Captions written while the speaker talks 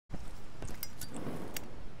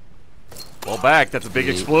Fall back. That's a big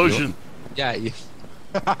explosion. Yeah.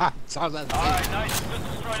 Sounds like Nice. Just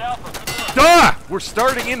destroyed Alpha. Duh! We're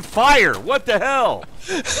starting in fire. What the hell?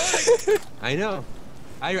 I know.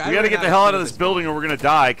 We gotta get the hell out of this building or we're gonna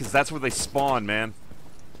die, because that's where they spawn, man.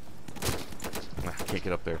 I can't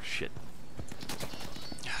get up there. Shit.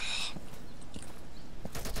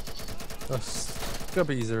 Oh,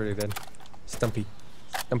 Stumpy's already dead. Stumpy.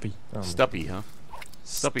 Stumpy. Oh, Stumpy, huh?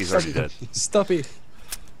 Stumpy's already dead. Stumpy.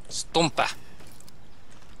 Stumpa.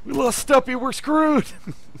 We lost Stumpy. We're screwed.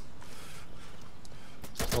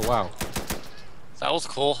 Oh, wow. That was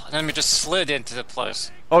cool. And then we just slid into the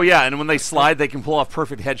place. Oh yeah, and when they slide, they can pull off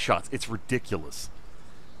perfect headshots. It's ridiculous.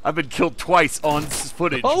 I've been killed twice on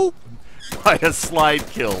footage by a slide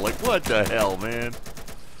kill. Like, what the hell, man?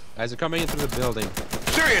 Guys are coming into the building.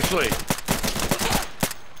 Seriously?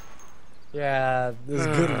 Yeah, this is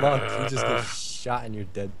good luck. You just get shot and you're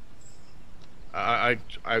dead. I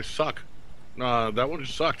suck. That one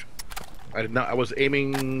just sucked. I did not. I was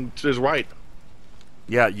aiming to his right.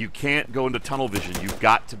 Yeah, you can't go into tunnel vision. You've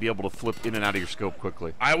got to be able to flip in and out of your scope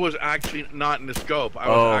quickly. I was actually not in the scope. I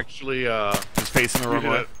was actually just facing the wrong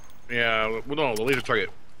way. Yeah, well, no, the laser target.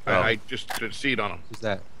 I just did seed on him. Who's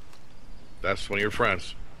that? That's one of your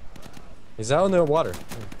friends. He's out in the water.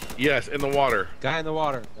 Yes, in the water. Guy in the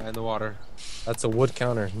water. Guy in the water. That's a wood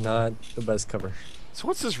counter, not the best cover. So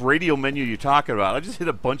what's this radial menu you're talking about? I just hit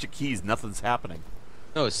a bunch of keys. Nothing's happening.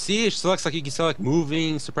 No, C selects like you can select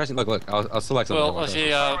moving, suppressing. Look, I'll select something. Well, if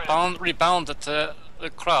you rebounded the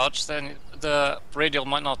crouch, then the radial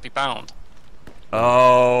might not be bound.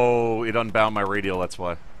 Oh, it unbound my radial, that's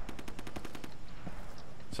why.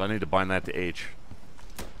 So I need to bind that to H.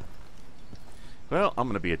 Well, I'm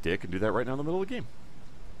going to be a dick and do that right now in the middle of the game.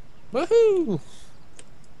 Woohoo!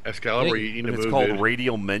 Excalibur, you need to move. It's called dude.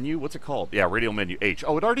 radial menu? What's it called? Yeah, radial menu H.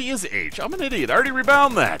 Oh, it already is H. I'm an idiot. I already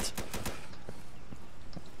rebound that.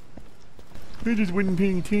 I just wasn't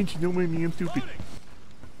paying attention. Don't mind me, I'm stupid.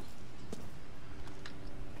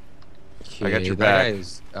 I got your back.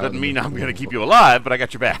 Doesn't mean I'm going to keep you alive, but I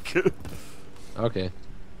got your back. Okay.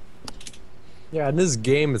 Yeah, in this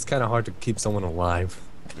game, it's kind of hard to keep someone alive.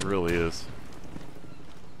 It really is.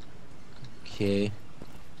 Okay.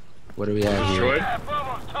 What do we have here?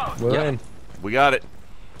 Destroyed? We're in. We got it.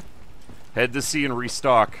 Head to C and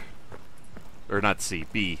restock. Or not C,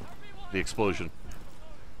 B. The explosion.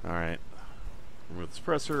 Alright. Remove the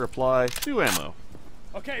suppressor, apply, new ammo.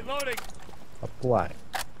 Okay, loading. Apply.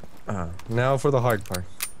 Now for the hard part.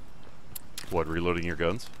 What, reloading your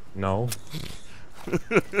guns? No.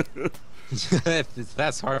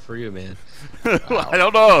 That's hard for you, man. Well, I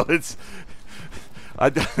don't know. It's...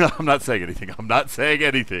 I'm not saying anything. I'm not saying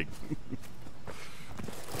anything.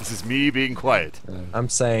 This is me being quiet. I'm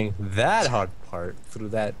saying that hard part through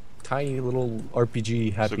that tiny little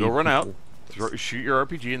RPG happy. So go run out, people. shoot your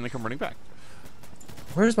RPG, and then come running back.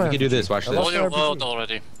 Where's my We can do this, watch I this. lost All my your RPG. load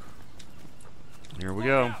already. Here we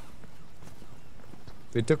go.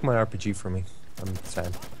 They took my RPG from me. I'm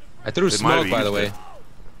sad. I threw They might have smoke, by the used way. it.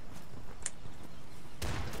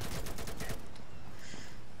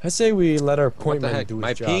 I say we let our What the point man heck? do his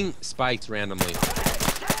My job. ping spiked randomly.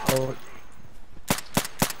 Oh,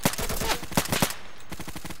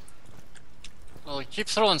 Well, keep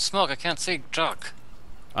throwing smoke. I can't see Jock.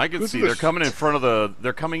 I can Who's see this? they're coming in front of the.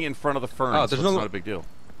 They're coming in front of the ferns. Oh, so there's it's no- not a big deal.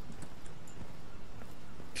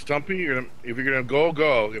 Stumpy, if you're gonna go,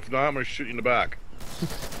 go. If not, I'm gonna shoot you in the back.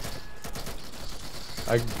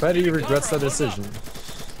 I bet he regrets that decision.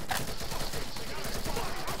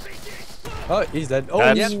 Oh, he's dead. Oh,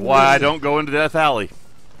 That's why I don't go into Death Alley.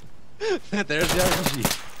 There's the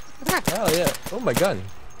RPG. Hell yeah. Oh, my gun.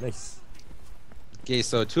 Nice. Okay,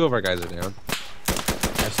 so 2 of our guys are down.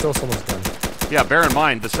 I stole someone's gun. Yeah, bear in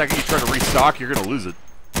mind, the second you try to restock, you're gonna lose it.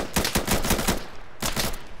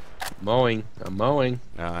 Mowing. I'm mowing.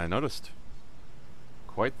 I noticed.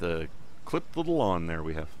 Quite the clipped little lawn there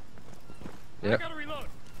we have. Yep. I'm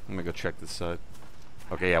gonna go check this side.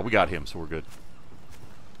 Okay, yeah, we got him, so we're good.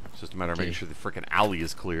 It's just a matter of making sure the frickin' alley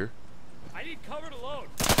is clear. I need cover to load.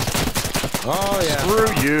 Oh, yeah.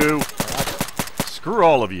 Screw you! Screw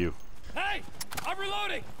all of you. Hey, I'm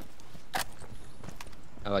reloading.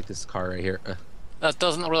 I like this car right here. That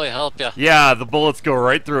doesn't really help you. Yeah, the bullets go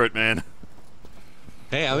right through it, man.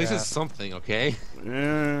 Hey, at least Yeah. it's something, okay?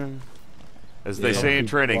 Yeah. As they Yeah. say in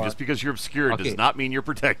training, Block. just because you're obscured Okay. does not mean you're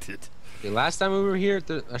protected. Okay, last time we were here,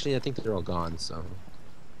 actually, I think they're all gone, so...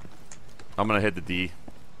 I'm gonna head to D.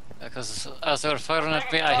 Because as they were firing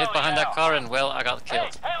at me, I hit behind that car and, well, I got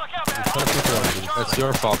killed. That's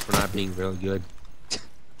your fault for not being really good.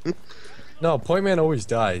 No, point man always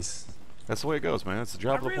dies. That's the way it goes, man. It's the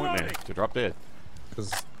job of the point man to drop dead.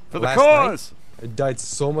 Because For the last cause! night, I died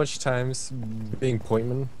so much times being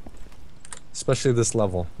pointman. Especially this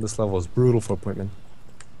level. This level is brutal for pointman.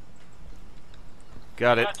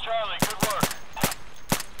 Got it. Charlie, good work.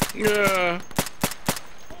 Yeah.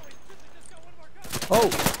 Oh!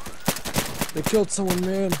 They killed someone,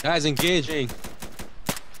 man. Guys, engaging.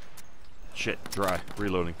 Shit, dry.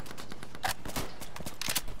 Reloading.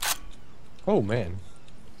 Oh, man.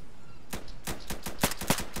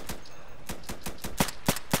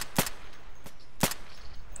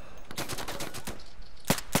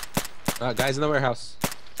 Guys in the warehouse.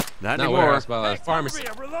 Not Not anymore. warehouse, but pharmacy.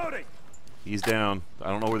 He's down. I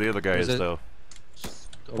don't know where the other guy Is is, it- though.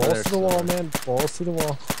 Over Balls there to the wall, somewhere. man. Balls to the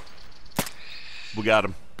wall. We got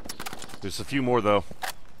him. There's a few more, though.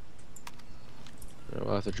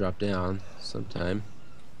 We'll have to drop down sometime.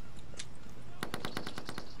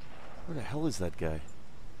 Where the hell is that guy?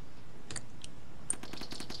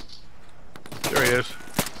 There he is.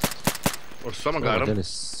 Oh, someone Oh got my him.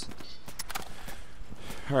 goodness.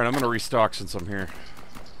 Alright, I'm gonna restock since I'm here.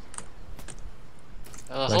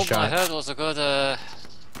 Nice Hold my shot. head was a good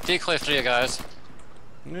decoy for you guys.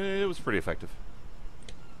 It was pretty effective.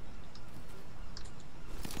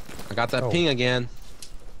 I got that Oh. ping again.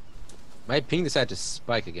 My ping decided to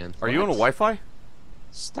spike again. Are you on a Wi-Fi?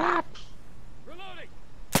 Stop!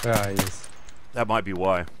 Yeah, he is. That might be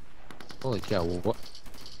why. Holy cow! What?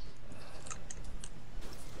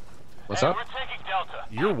 What's Hey, up? we're taking Delta.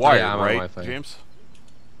 You're wired, yeah, I'm on right, Wi-Fi. James?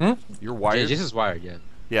 Hmm? You're Yeah, wired? this is wired. Yeah.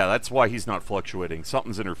 Yeah, that's why he's not fluctuating.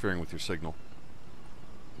 Something's interfering with your signal.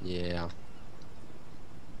 Yeah.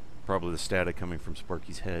 Probably the static coming from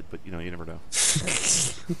Sparky's head, but you know, you never know.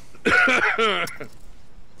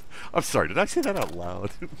 I'm sorry, did I say that out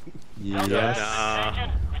loud? Yes.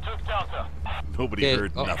 Agent, we took Delta. Nobody Okay,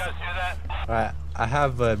 heard oh. You nothing. guys hear that? Alright, I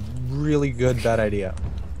have a really good bad idea.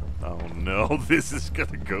 Oh no, this is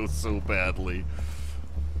gonna go so badly.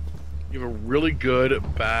 You have a really good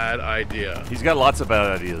bad idea. He's got lots of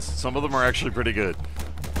bad ideas. Some of them are actually pretty good.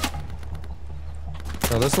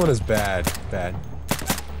 No, this one is bad. Bad.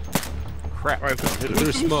 Crap. All right, Hit it.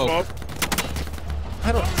 There's smoke.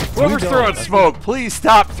 I don't. Whoever's throwing smoke, please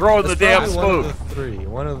stop throwing the damn smoke. One of the three.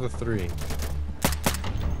 One of the three.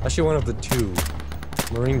 Actually, one of the two.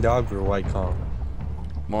 Marine dog or white Kong.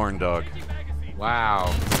 Marn dog.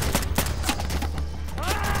 Wow.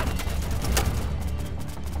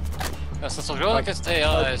 Yes, that's really like it's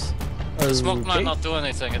AIs. The smoke might Okay. not do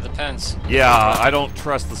anything, it depends. Yeah, I don't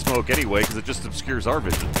trust the smoke anyway because it just obscures our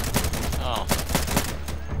vision. Oh.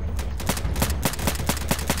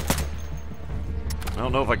 I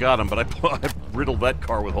don't know if I got him, but I riddled that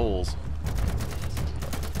car with holes.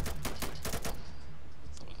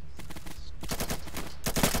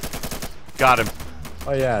 Got him.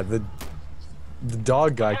 Oh yeah, the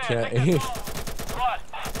dog guy can't aim.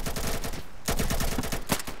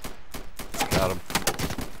 Got him.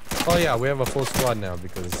 Oh yeah, we have a full squad now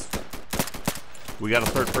because. We got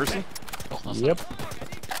a third person? Yep.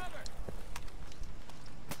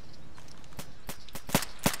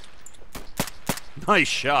 Nice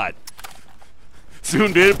shot.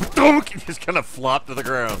 Soon did, but he just kind of flopped to the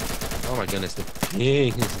ground. Oh my goodness, the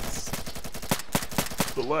ping.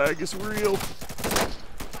 The lag is real.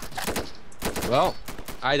 Well,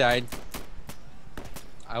 I died.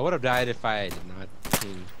 I would have died if I did not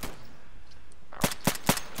ping.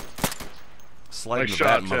 Sliding Nice the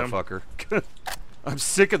bat, shot, Tim. motherfucker. I'm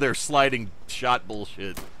sick of their sliding shot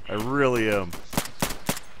bullshit. I really am.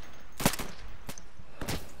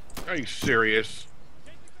 Are you serious?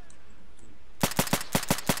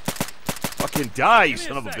 Fucking die, you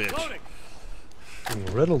son of a bitch.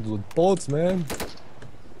 Riddled with bullets, man.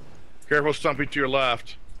 Careful, Stumpy, to your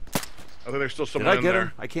left. I think there's still Did someone I in get there.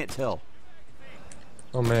 him? I can't tell.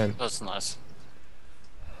 Oh man, That's nice.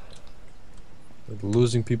 we're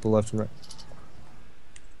losing people left and right.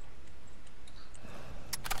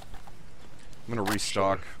 I'm gonna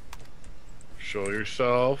restock. Show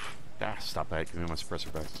yourself. Ah, stop that. Give me my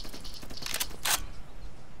suppressor back.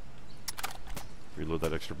 Reload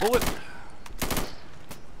that extra bullet.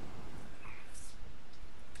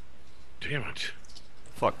 Damn it.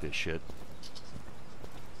 Fuck this shit.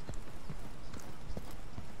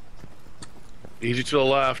 Easy to the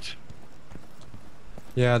left.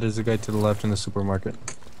 Yeah, there's a guy to the left in the supermarket.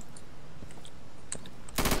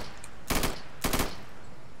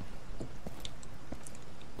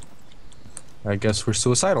 I guess we're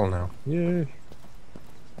suicidal now. Yay.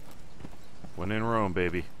 When in Rome,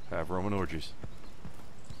 baby. Have Roman orgies.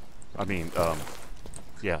 I mean,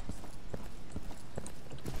 yeah.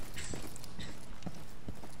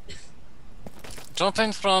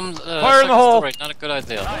 Jumping from Fire in the second hole! story, not a good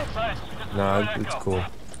idea. Nah, it's cool.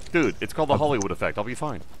 Dude, it's called the Hollywood effect. I'll be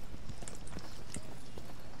fine.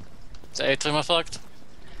 It's the atrium effect.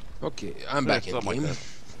 Okay, I'm back in something game. like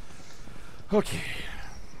that. Okay.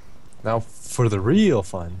 Now for the real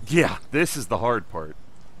fun. Yeah, this is the hard part.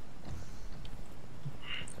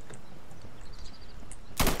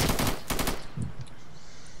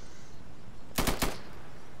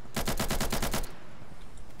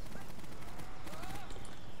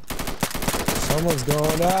 Someone's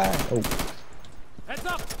gonna die. Oh, Heads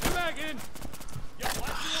up! Get back in! Yo,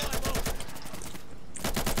 watch the ammo.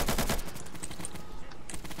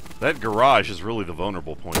 That garage is really the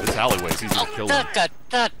vulnerable point. This alleyway's easy to kill them.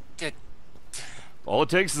 All it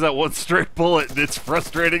takes is that one straight bullet, and it's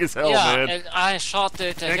frustrating as hell, Yeah, man. and I shot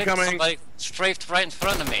it and hit Incoming. somebody straight right in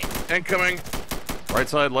front of me. Incoming. Right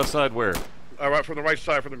side, left side, where? Right from the right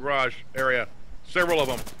side, from the garage area. Several of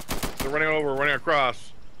them. They're running over, running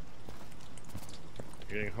across.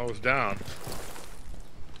 Getting hosed down.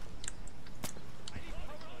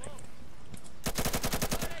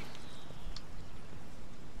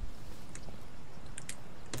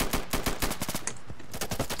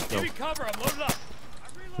 Give me cover, I'm loaded up.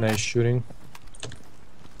 nice shooting.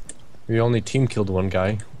 We only team killed one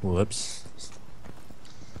guy. Whoops.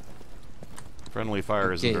 Friendly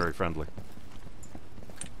fire isn't Okay. very friendly.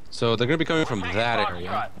 So they're gonna be coming from that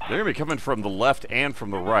area. They're gonna be coming from the left and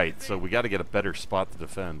from the right, so we got to get a better spot to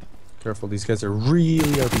defend. Careful, these guys are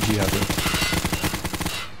really RPG heavy.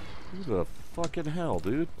 Who the fucking hell,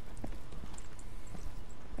 dude?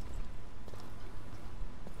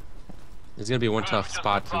 There's gonna be one tough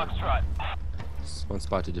spot to Foxtrot. one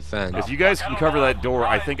spot to defend. If you guys can cover that door,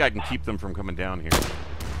 I think I can keep them from coming down here.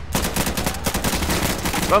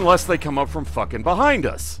 Unless they come up from fucking behind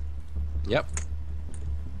us. Yep.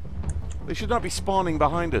 They should not be spawning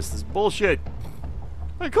behind us. This is bullshit.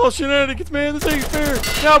 I call shenanigans, man. This ain't fair.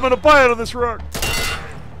 Now I'm gonna buy out of this rock.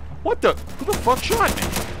 What the? Who the fuck shot me?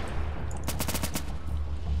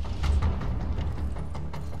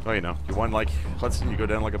 Oh, you know. You won like Hudson, you go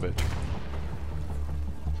down like a bitch.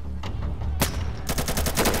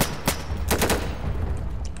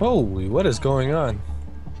 Holy, what is going on?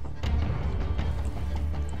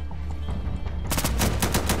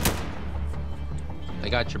 I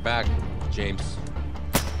got your back, James.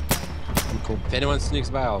 I'm cool. If anyone sneaks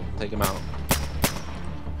by, I'll take him out.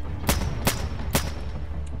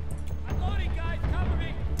 I'm loading, guys, cover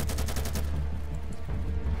me!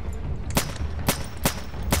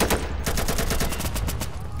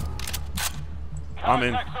 I'm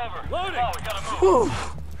in. Contact's over. Loading. Oh, we gotta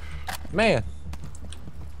move. Man,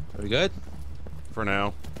 Are we good? For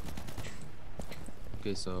now.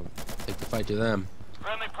 Okay, so take the fight to them.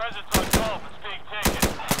 Friendly presence on Gulf is being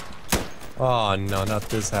taken. oh no, not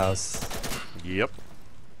this house. Yep.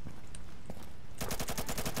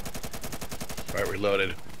 Right,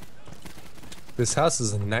 reloaded. This house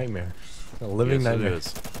is a nightmare. A living Yes, it nightmare.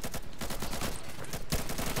 is.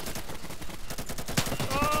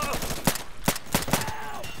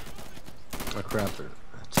 Oh crap, they're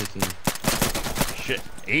taking. Shit.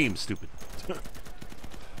 Aim, stupid.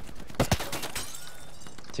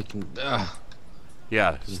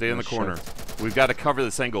 Yeah, stay in the corner. We've got to cover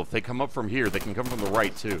this angle. If they come up from here, they can come from the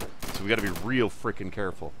right too. So we got to be real freaking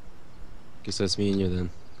careful. Guess that's me and you then.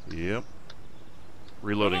 Yep.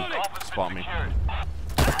 Reloading. Gulf Spot me. secured.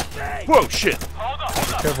 Whoa, shit! Hold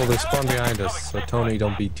up. Careful, they spawn behind us. So Tony,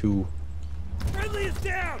 don't be too. Friendly is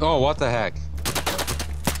down. Oh, what the heck?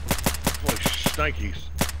 Holy shnikes.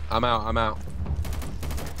 I'm out. I'm out.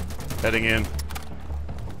 Heading in.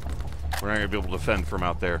 We're not going to be able to defend from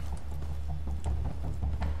out there.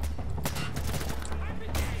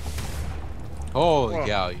 Holy Whoa.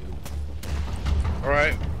 cow, you.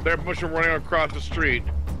 Alright, they're pushing running across the street.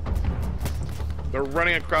 They're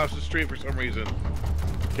running across the street for some reason.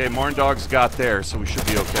 Okay, Marn Dog's got there, so we should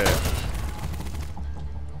be okay.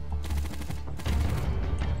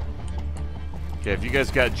 Okay, if you guys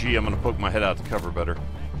got G, I'm going to poke my head out to cover better.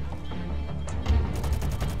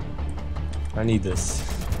 I need this.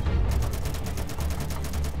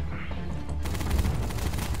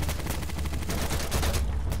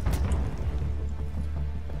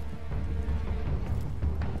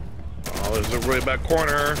 Oh, this is a really bad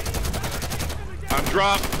corner. I'm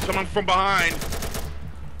dropped. Someone from behind. I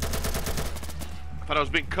thought I was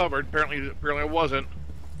being covered. Apparently I wasn't.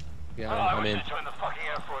 Yeah, I I'm wish in. to join the fucking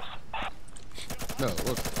Air Force. No,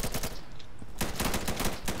 look.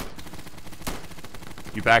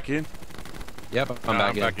 You back in? Yep,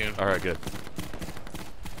 I'm back in. All right, good.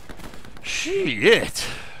 Shit!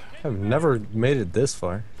 I've never made it this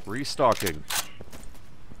far. Restocking.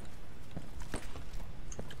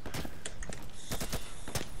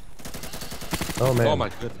 Oh man. Oh my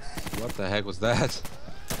goodness. What the heck was that?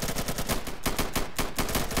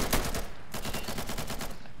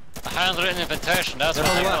 A handwritten invitation, that's They're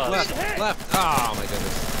what on they the was. left. Oh my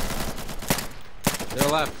goodness. They're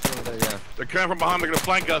left. Over there, yeah. They're coming from behind. They're gonna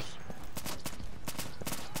flank us.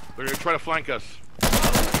 They're gonna try to flank us.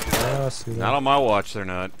 Ah, see that. Not on my watch, they're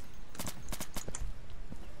not.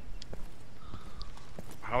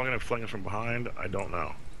 How are they gonna flank us from behind? I don't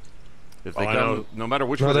know. If they All I come, know- no matter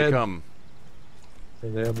which No, way they they- come,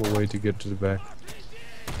 They have a way to get to the back.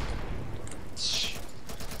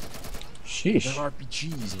 Sheesh. They're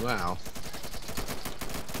RPGs. Wow.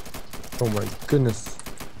 Oh my goodness.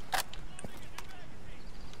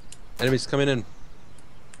 Enemies coming in.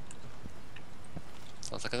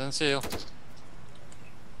 Sounds like I didn't see you.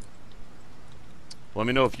 let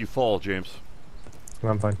me know if you fall, James.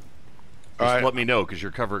 I'm fine. Just Alright. let me know, because you're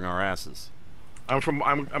covering our asses. I'm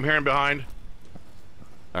hearing behind.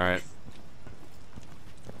 Alright,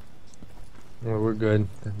 Well, we're good.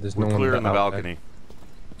 There's we're no clear one in the out back. balcony.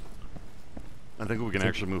 I think we can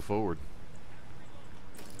actually move forward.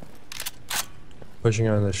 Pushing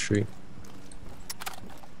on the street.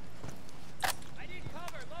 I need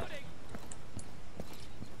cover. Loading.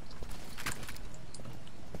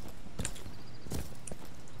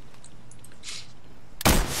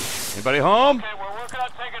 Anybody home? Okay, we're working on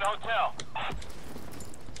taking hotel.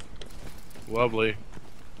 Lovely.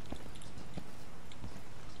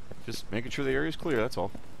 Just making sure the area's clear, that's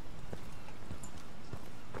all.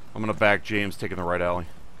 I'm gonna back James taking the right alley.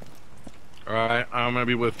 Alright, I'm gonna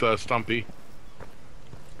be with Stumpy.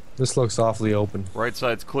 This looks awfully open. Right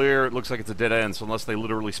side's clear, it looks like it's a dead end, so unless they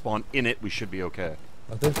literally spawn in it, we should be okay.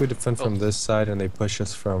 I think we defend from this side and they push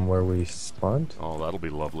us from where we spawned. Oh, that'll be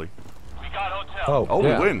lovely. We got hotel. Oh, Oh,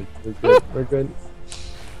 yeah. we win. We're good. We're good.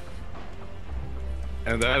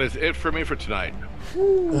 And that is it for me for tonight.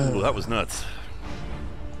 Ooh, that was nuts.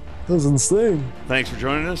 That was insane. Thanks for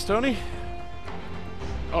joining us, Tony.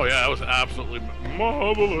 Oh yeah, that was absolutely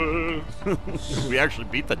marvelous. We actually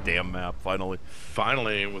beat the damn map, finally.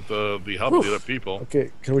 Finally, with the help of the other people.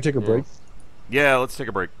 Okay, can we take a break? Yeah, let's take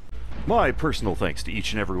a break. My personal thanks to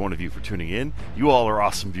each and every one of you for tuning in. You all are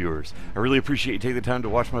awesome viewers. I really appreciate you taking the time to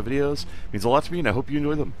watch my videos. It means a lot to me, and I hope you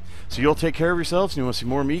enjoy them. So you all take care of yourselves, and you want to see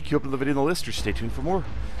more of me, queue up the video in the list, or stay tuned for more.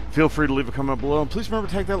 Feel free to leave a comment below, and please remember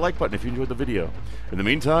to tag that like button if you enjoyed the video. In the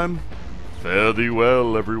meantime, fare thee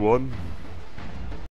well, everyone.